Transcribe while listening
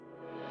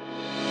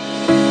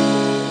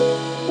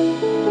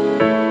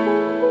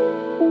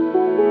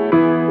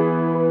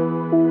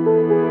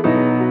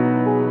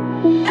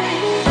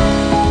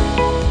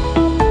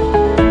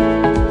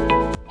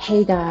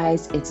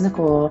guys, it's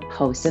Nicole,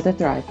 host of the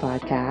Thrive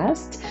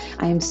Podcast.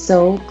 I am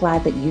so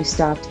glad that you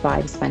stopped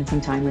by to spend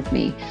some time with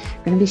me.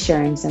 I'm going to be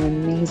sharing some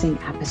amazing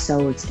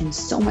episodes and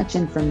so much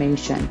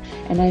information,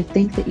 and I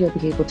think that you'll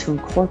be able to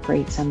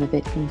incorporate some of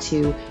it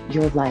into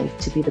your life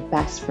to be the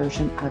best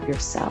version of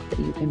yourself that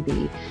you can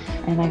be.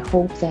 And I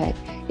hope that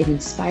it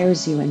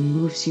inspires you and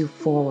moves you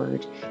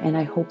forward, and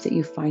I hope that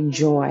you find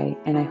joy,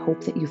 and I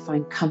hope that you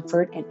find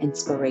comfort and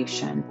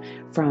inspiration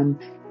from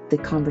the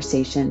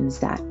conversations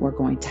that we're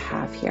going to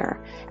have here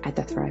at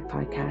the Thrive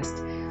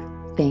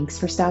Podcast. Thanks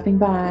for stopping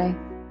by.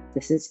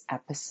 This is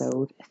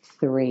episode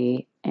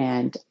 3,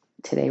 and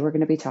today we're going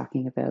to be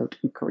talking about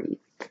grief.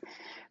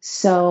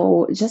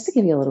 So just to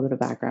give you a little bit of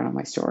background on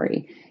my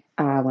story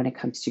when it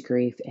comes to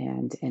grief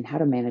and how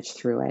to manage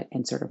through it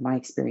and sort of my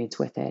experience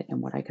with it and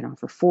what I can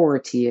offer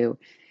forward to you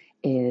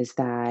is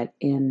that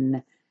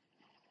in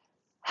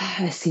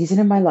a season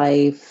in my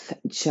life,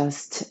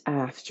 just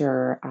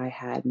after I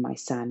had my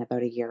son,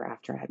 about a year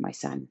after I had my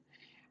son,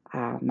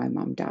 my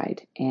mom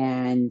died.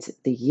 And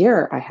the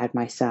year I had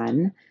my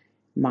son,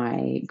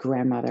 my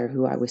grandmother,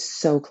 who I was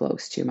so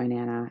close to, my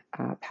Nana,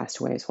 passed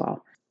away as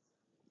well.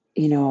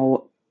 You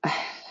know,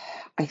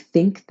 I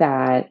think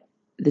that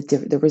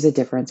there was a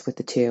difference with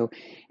the two.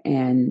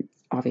 And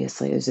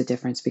obviously there's a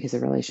difference because the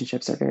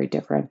relationships are very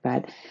different.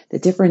 But the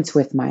difference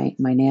with my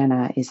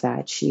Nana is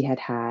that she had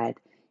had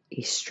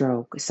a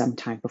stroke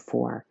sometime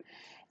before.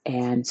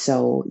 And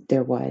so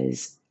there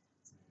was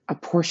a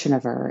portion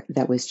of her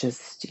that was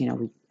just,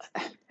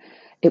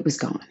 it was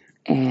gone.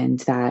 And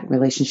that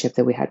relationship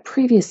that we had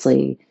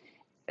previously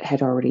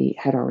had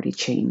already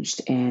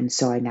changed. And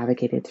so I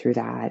navigated through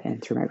that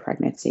and through my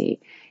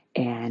pregnancy.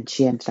 And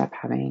she ended up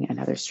having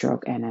another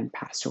stroke and then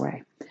passed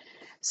away.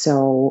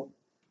 So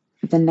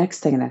the next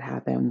thing that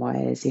happened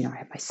was, I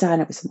had my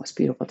son. It was the most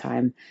beautiful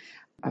time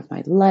of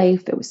my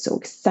life. It was so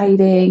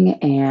exciting.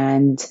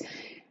 And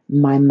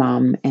my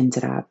mom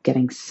ended up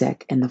getting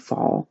sick in the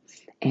fall,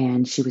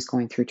 and she was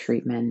going through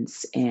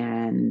treatments,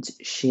 and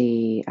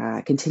she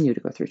continued to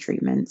go through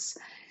treatments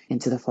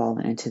into the fall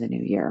and into the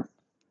new year.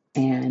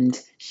 And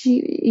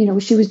she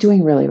was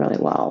doing really, really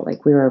well.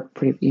 Like, we were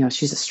pretty,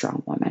 she's a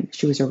strong woman.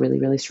 She was a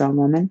really, really strong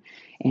woman,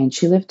 and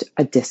she lived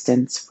a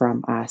distance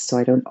from us. So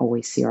I don't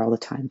always see her all the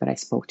time, but I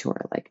spoke to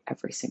her like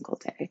every single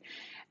day.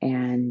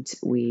 And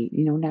we,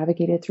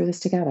 navigated through this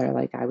together.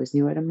 Like, I was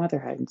new at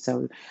motherhood. And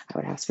so I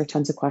would ask her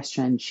tons of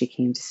questions. She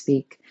came to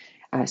stay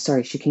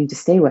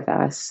with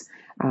us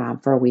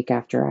for a week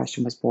after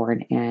Ashton was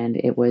born. And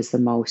it was the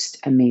most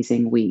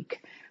amazing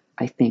week,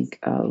 I think,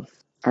 of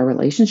our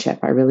relationship.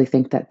 I really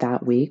think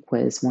that week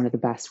was one of the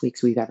best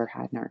weeks we've ever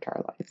had in our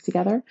entire life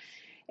together.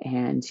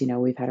 And,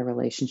 we've had a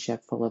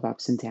relationship full of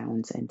ups and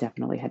downs and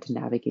definitely had to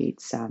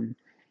navigate some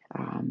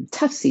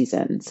tough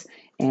seasons.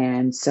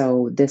 And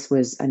so this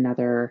was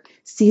another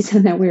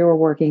season that we were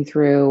working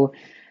through,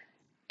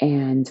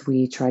 and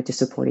we tried to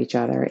support each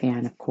other.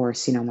 And of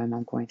course, my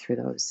mom going through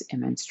those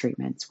immense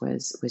treatments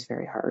was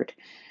very hard.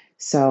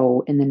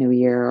 So in the new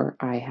year,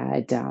 I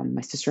had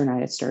my sister and I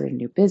had started a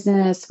new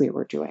business. We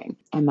were doing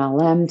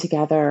MLM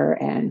together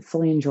and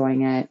fully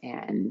enjoying it.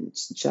 And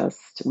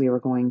we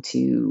were going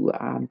to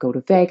go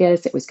to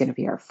Vegas. It was going to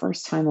be our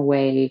first time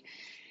away.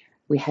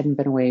 We hadn't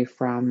been away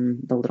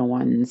from the little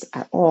ones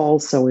at all.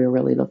 So we were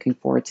really looking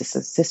forward to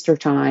some sister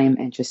time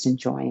and just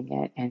enjoying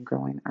it and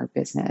growing our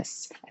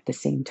business at the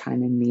same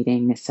time, and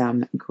meeting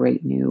some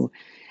great new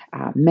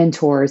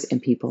mentors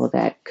and people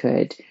that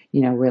could,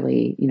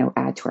 really,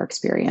 add to our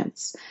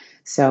experience.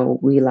 So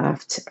we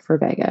left for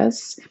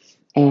Vegas,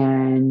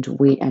 and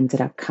we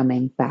ended up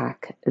coming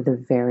back the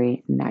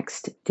very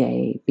next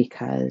day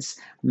because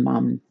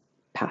mom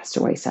passed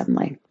away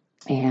suddenly.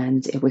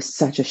 And it was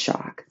such a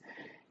shock.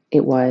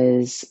 It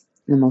was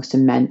the most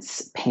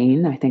immense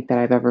pain I think that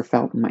I've ever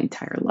felt in my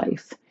entire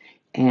life.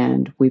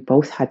 And we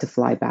both had to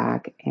fly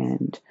back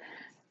and,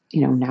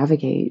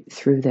 navigate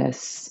through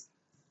this,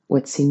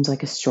 what seemed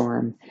like a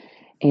storm.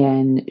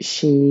 And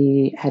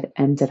she had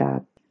ended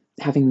up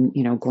having,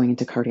 going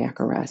into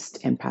cardiac arrest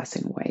and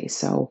passing away.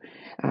 So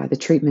the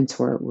treatments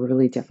were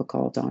really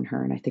difficult on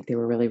her. And I think they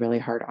were really, really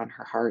hard on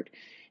her heart.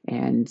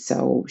 And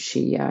so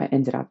she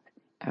ended up,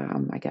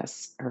 I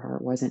guess her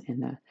heart wasn't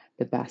in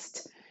the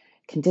best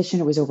condition.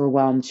 It was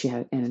overwhelmed. She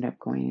had ended up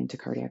going into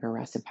cardiac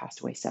arrest and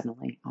passed away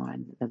suddenly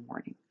on the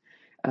morning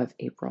of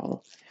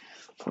April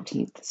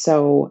 14th.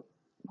 So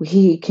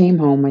we came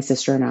home, my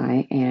sister and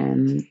I,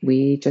 and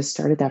we just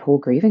started that whole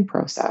grieving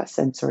process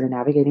and sort of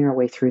navigating our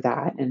way through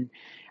that, and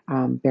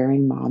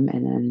burying mom,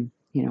 and then,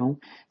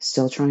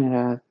 still trying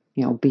to,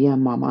 be a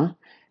mama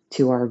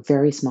to our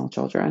very small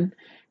children.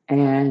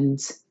 And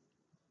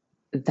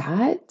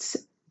that,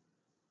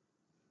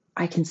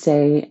 I can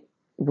say,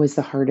 was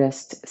the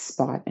hardest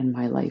spot in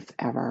my life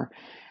ever.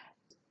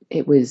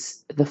 It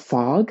was the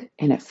fog,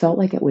 and it felt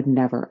like it would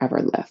never,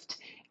 ever lift.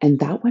 And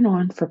that went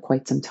on for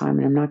quite some time.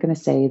 And I'm not going to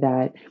say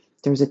that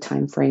there's a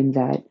time frame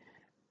that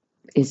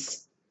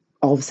is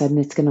all of a sudden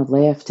it's going to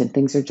lift and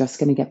things are just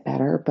going to get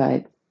better.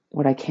 But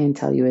what I can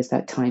tell you is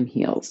that time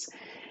heals.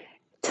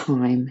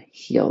 time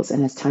heals.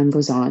 And as time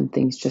goes on,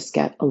 things just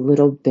get a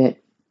little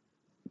bit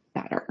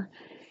better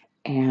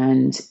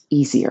and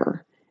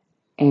easier.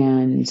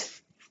 And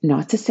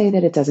not to say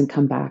that it doesn't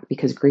come back,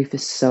 because grief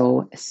is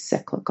so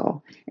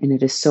cyclical and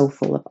it is so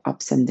full of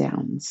ups and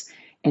downs.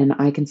 And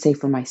I can say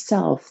for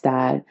myself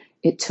that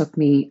it took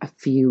me a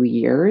few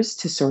years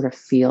to sort of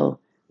feel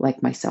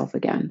like myself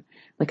again.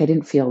 Like I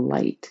didn't feel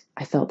light,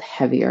 I felt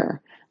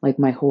heavier, like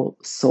my whole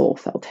soul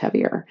felt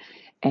heavier.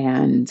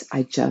 And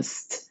I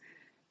just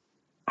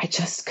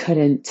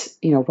couldn't,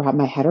 wrap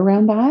my head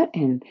around that,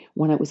 and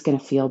when it was going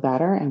to feel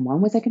better, and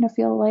when was I going to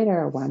feel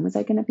lighter? When was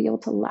I going to be able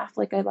to laugh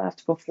like I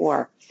laughed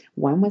before?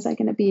 When was I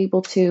going to be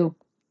able to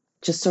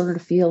just sort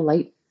of feel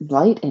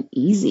light and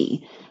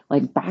easy,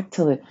 like back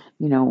to,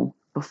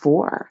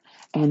 before?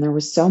 And there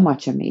was so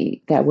much of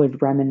me that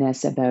would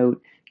reminisce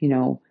about,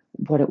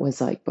 what it was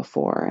like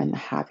before, and the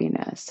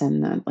happiness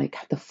and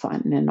the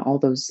fun and all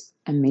those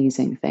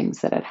amazing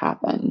things that had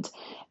happened.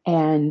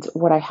 And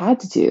what I had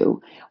to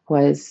do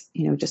was,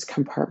 just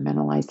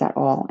compartmentalize that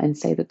all and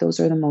say that those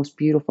are the most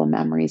beautiful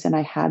memories. And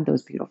I had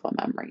those beautiful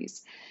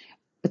memories.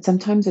 But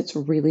sometimes it's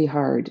really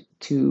hard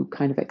to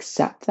kind of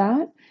accept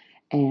that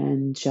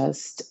and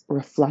just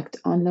reflect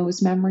on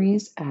those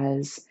memories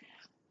as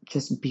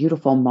just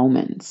beautiful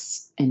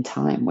moments in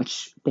time,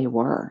 which they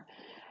were.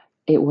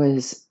 It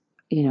was,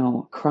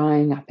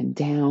 crying up and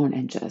down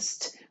and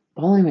just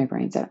bawling my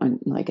brains out on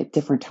at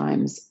different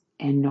times,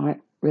 and not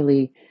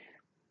really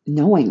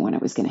knowing when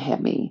it was going to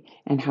hit me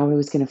and how I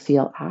was going to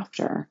feel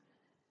after.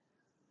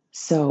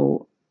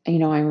 So, I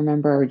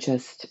remember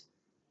just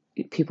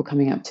people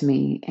coming up to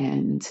me,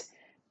 and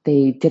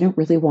they didn't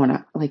really want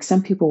to,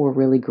 some people were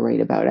really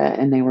great about it,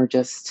 and they were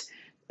just,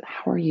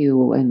 how are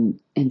you,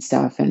 and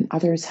stuff. And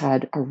others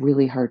had a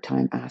really hard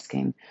time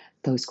asking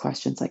those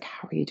questions, like,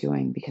 how are you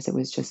doing? Because it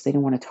was just, they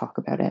didn't want to talk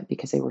about it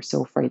because they were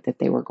so afraid that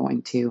they were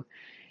going to,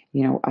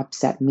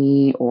 upset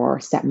me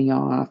or set me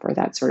off or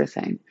that sort of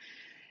thing.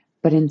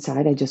 But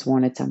inside, I just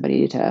wanted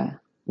somebody to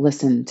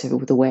listen to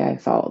the way I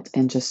felt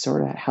and just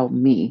sort of help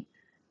me,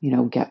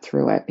 get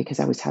through it, because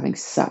I was having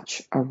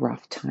such a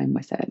rough time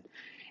with it.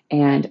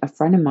 And a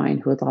friend of mine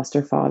who had lost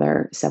her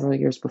father several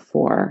years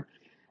before,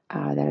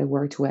 that I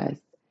worked with,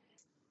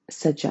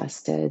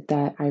 suggested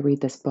that I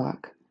read this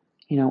book,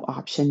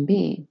 Option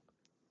B.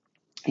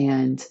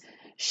 And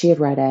she had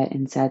read it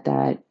and said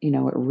that,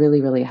 it really,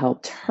 really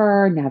helped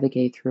her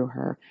navigate through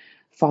her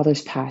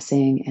father's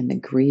passing and the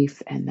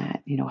grief, and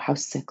that, how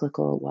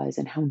cyclical it was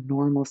and how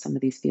normal some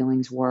of these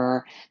feelings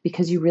were,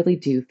 because you really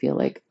do feel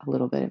like a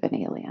little bit of an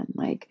alien.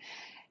 Like,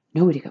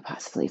 nobody could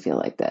possibly feel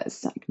like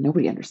this. Like,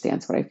 nobody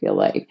understands what I feel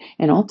like.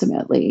 And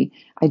ultimately,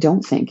 I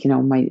don't think,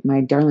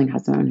 my darling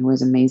husband, who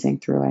was amazing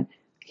through it,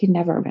 he'd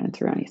never been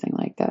through anything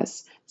like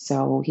this.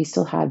 So he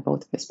still had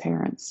both of his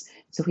parents.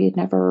 So he had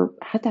never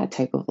had that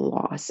type of a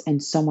loss,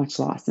 and so much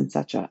loss in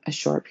such a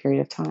short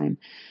period of time.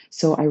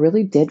 So I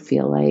really did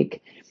feel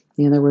like,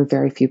 there were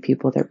very few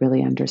people that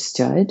really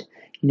understood,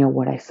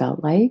 what I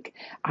felt like.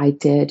 I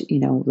did,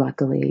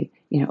 luckily,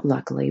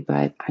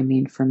 but I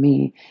mean, for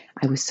me,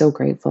 I was so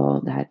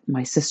grateful that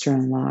my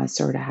sister-in-law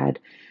sort of had,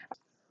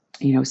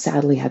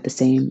 sadly had the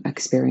same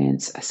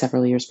experience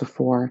several years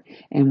before,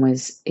 and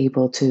was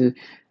able to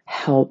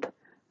help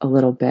a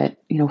little bit,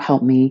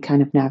 help me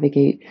kind of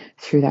navigate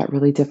through that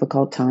really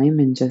difficult time.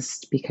 And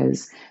just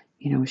because,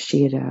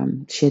 she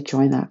had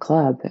joined that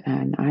club,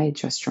 and I had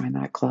just joined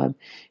that club,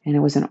 and it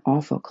was an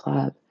awful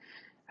club.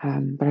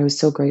 But I was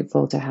so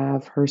grateful to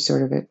have her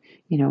sort of,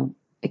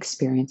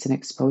 experience and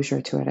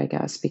exposure to it, I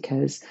guess,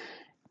 because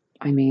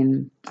I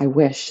mean, I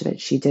wish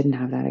that she didn't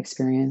have that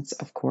experience,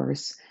 of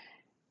course,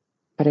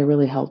 but it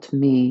really helped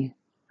me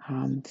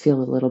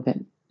feel a little bit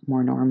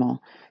more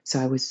normal. So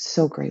I was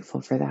so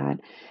grateful for that.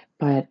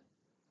 But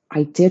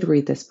I did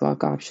read this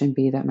book, Option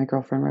B, that my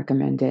girlfriend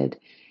recommended,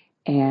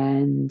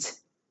 and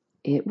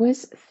it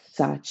was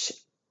such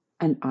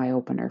an eye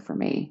opener for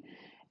me.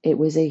 It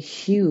was a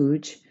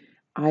huge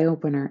eye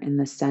opener in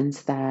the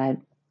sense that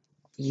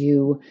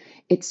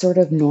it sort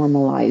of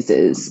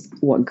normalizes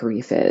what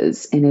grief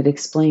is, and it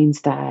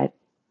explains that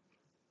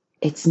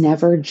it's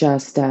never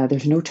just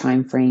there's no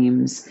time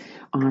frames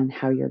on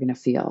how you're going to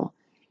feel,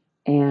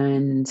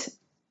 and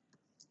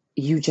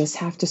you just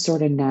have to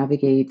sort of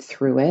navigate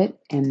through it,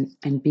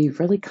 and be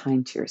really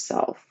kind to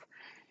yourself.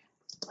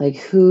 Like,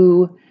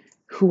 who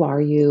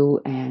are you?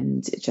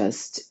 And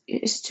just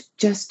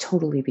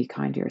totally be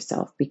kind to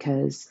yourself,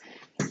 because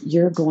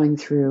you're going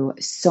through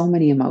so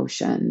many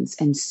emotions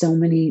and so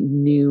many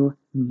new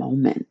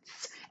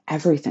moments.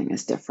 Everything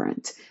is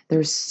different.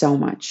 There's so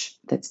much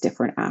that's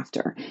different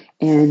after.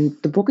 And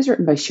the book is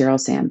written by Sheryl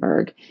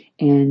Sandberg,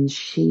 and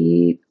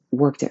she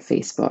worked at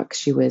Facebook.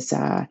 She was,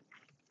 I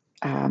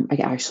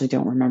actually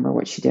don't remember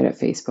what she did at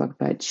Facebook,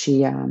 but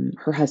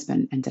her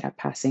husband ended up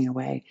passing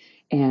away.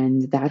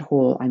 And that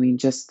whole, I mean,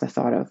 just the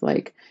thought of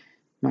like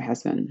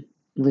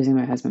losing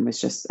my husband was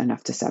just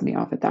enough to set me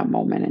off at that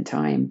moment in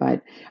time.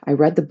 But I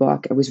read the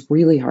book. It was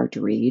really hard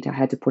to read. I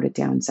had to put it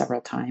down several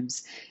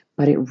times,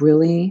 but it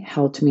really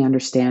helped me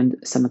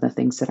understand some of the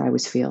things that I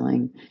was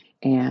feeling.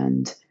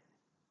 And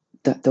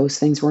those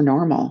things were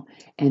normal,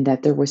 and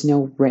that there was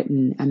no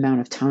written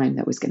amount of time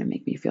that was going to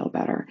make me feel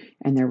better.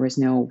 And there was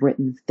no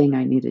written thing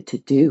I needed to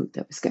do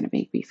that was going to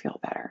make me feel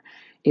better.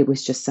 It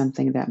was just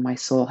something that my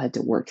soul had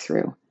to work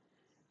through.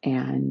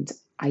 And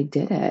I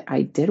did it.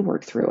 I did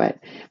work through it.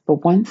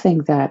 But one thing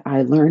that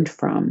I learned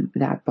from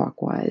that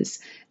book was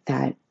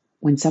that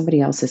when somebody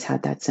else has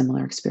had that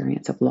similar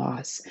experience of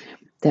loss,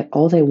 that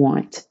all they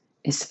want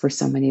is for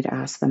somebody to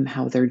ask them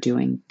how they're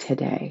doing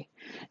today.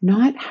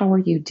 Not how are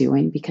you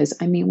doing, because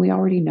I mean, we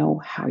already know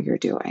how you're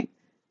doing.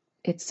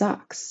 It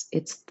sucks.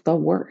 It's the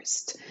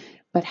worst.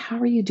 But how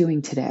are you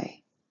doing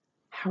today?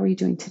 How are you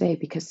doing today?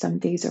 Because some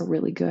days are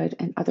really good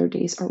and other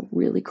days are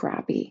really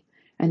crappy.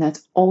 And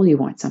that's all you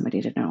want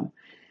somebody to know,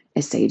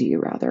 is say to you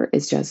rather,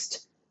 is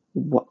just,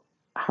 what,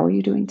 how are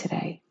you doing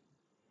today?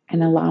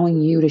 And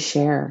allowing you to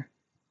share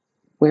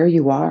where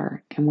you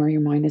are and where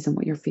your mind is and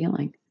what you're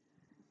feeling.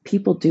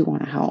 People do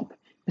want to help,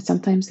 but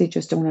sometimes they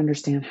just don't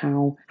understand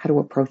how to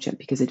approach it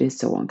because it is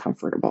so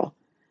uncomfortable.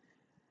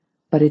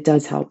 But it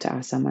does help to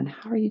ask someone,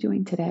 how are you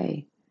doing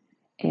today?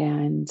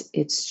 And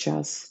it's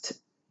just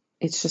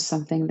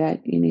something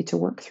that you need to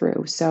work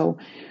through. So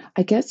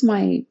I guess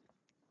my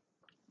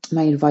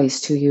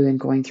advice to you in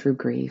going through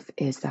grief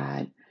is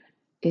that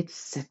it's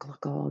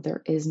cyclical.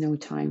 There is no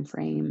time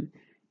frame.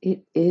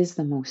 It is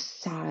the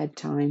most sad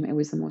time. It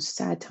was the most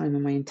sad time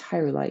in my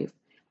entire life.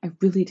 I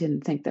really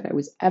didn't think that I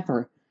was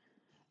ever.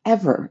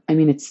 I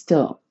mean, it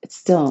still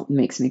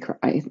makes me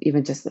cry.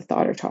 Even just the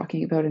thought of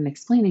talking about it and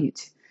explaining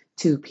it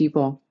to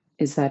people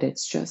is that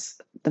it's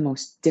just the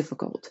most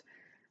difficult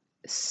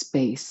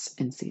space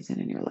and season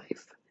in your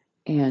life.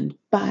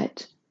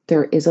 But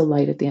there is a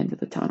light at the end of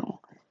the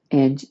tunnel,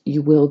 and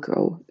you will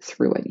go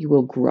through it. You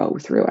will grow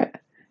through it.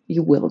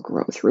 You will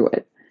grow through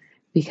it,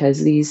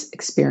 because these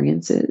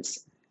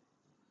experiences,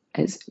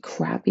 as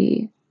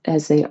crappy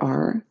as they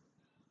are,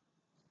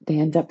 they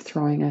end up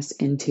throwing us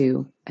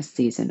into a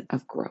season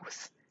of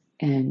growth,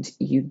 and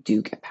you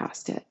do get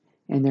past it,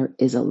 and there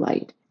is a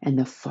light, and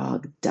the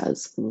fog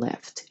does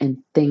lift,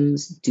 and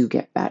things do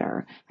get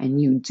better,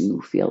 and you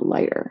do feel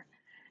lighter.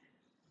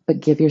 But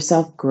give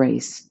yourself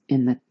grace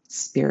in the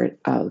spirit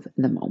of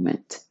the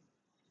moment.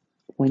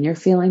 When you're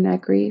feeling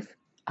that grief,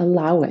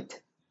 allow it.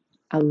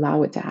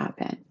 Allow it to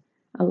happen.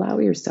 Allow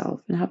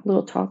yourself and have a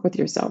little talk with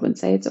yourself and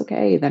say, it's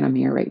okay that I'm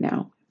here right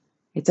now.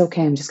 It's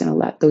okay. I'm just going to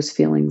let those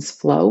feelings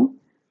flow.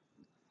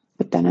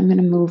 But then I'm going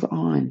to move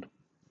on.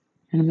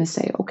 And I'm going to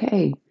say,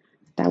 okay,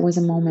 that was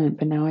a moment,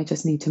 but now I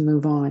just need to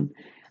move on.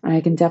 And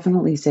I can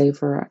definitely say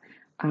for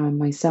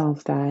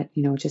myself that,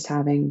 just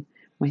having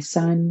my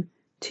son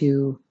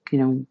to,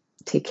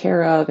 take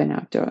care of and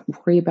have to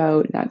worry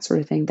about, that sort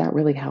of thing, that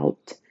really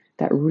helped.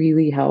 That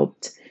really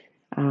helped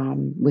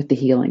with the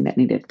healing that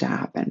needed to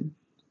happen.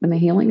 And the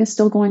healing is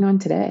still going on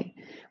today.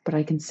 But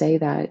I can say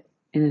that,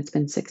 and it's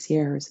been 6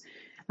 years,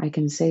 I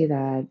can say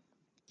that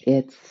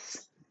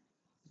it's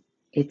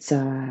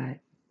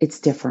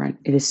different.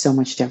 It is so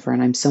much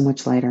different. I'm so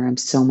much lighter. I'm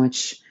so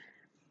much,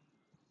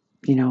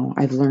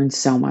 I've learned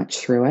so much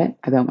through it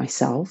about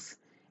myself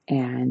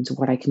and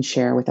what I can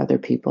share with other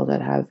people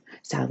that have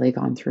sadly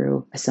gone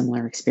through a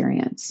similar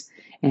experience.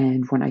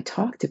 And when I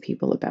talk to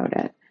people about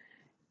it,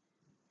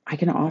 I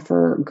can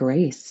offer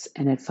grace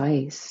and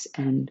advice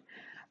and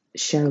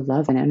share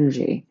love and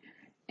energy.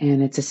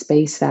 And it's a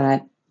space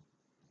that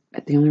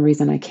the only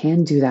reason I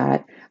can do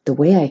that, the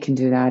way I can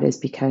do that, is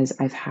because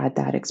I've had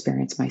that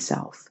experience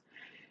myself.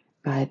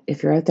 But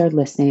if you're out there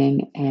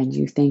listening and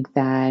you think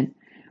that,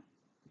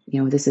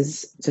 this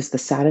is just the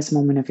saddest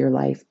moment of your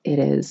life, it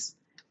is.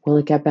 Will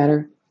it get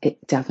better?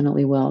 It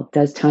definitely will.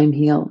 Does time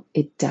heal?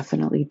 It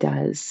definitely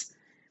does.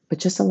 But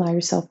just allow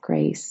yourself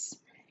grace.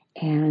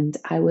 And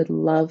I would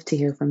love to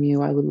hear from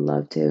you. I would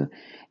love to,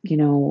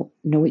 know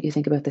what you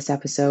think about this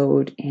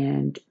episode.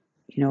 And,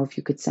 if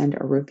you could send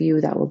a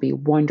review, that would be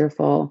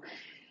wonderful.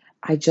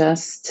 I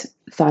just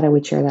thought I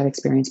would share that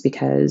experience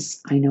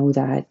because I know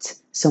that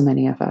so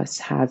many of us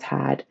have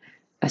had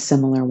a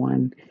similar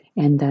one,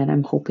 and that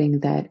I'm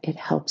hoping that it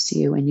helps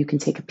you and you can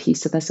take a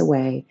piece of this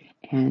away,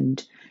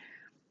 and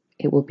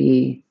it will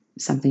be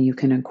something you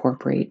can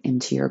incorporate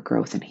into your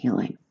growth and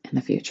healing in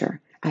the future.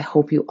 I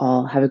hope you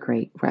all have a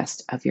great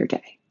rest of your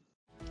day.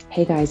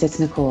 Hey guys, it's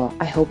Nicole.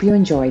 I hope you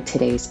enjoyed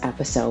today's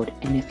episode,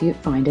 and if you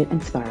find it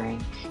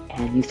inspiring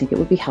and you think it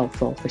would be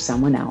helpful for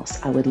someone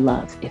else, I would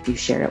love if you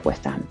shared it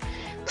with them.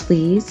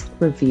 Please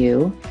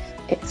review.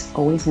 It's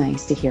always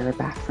nice to hear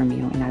back from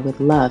you, and I would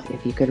love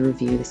if you could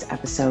review this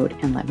episode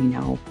and let me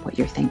know what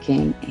you're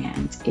thinking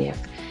and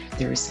if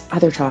there's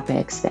other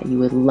topics that you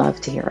would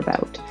love to hear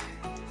about.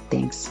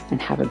 Thanks, and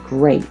have a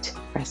great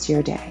rest of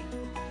your day.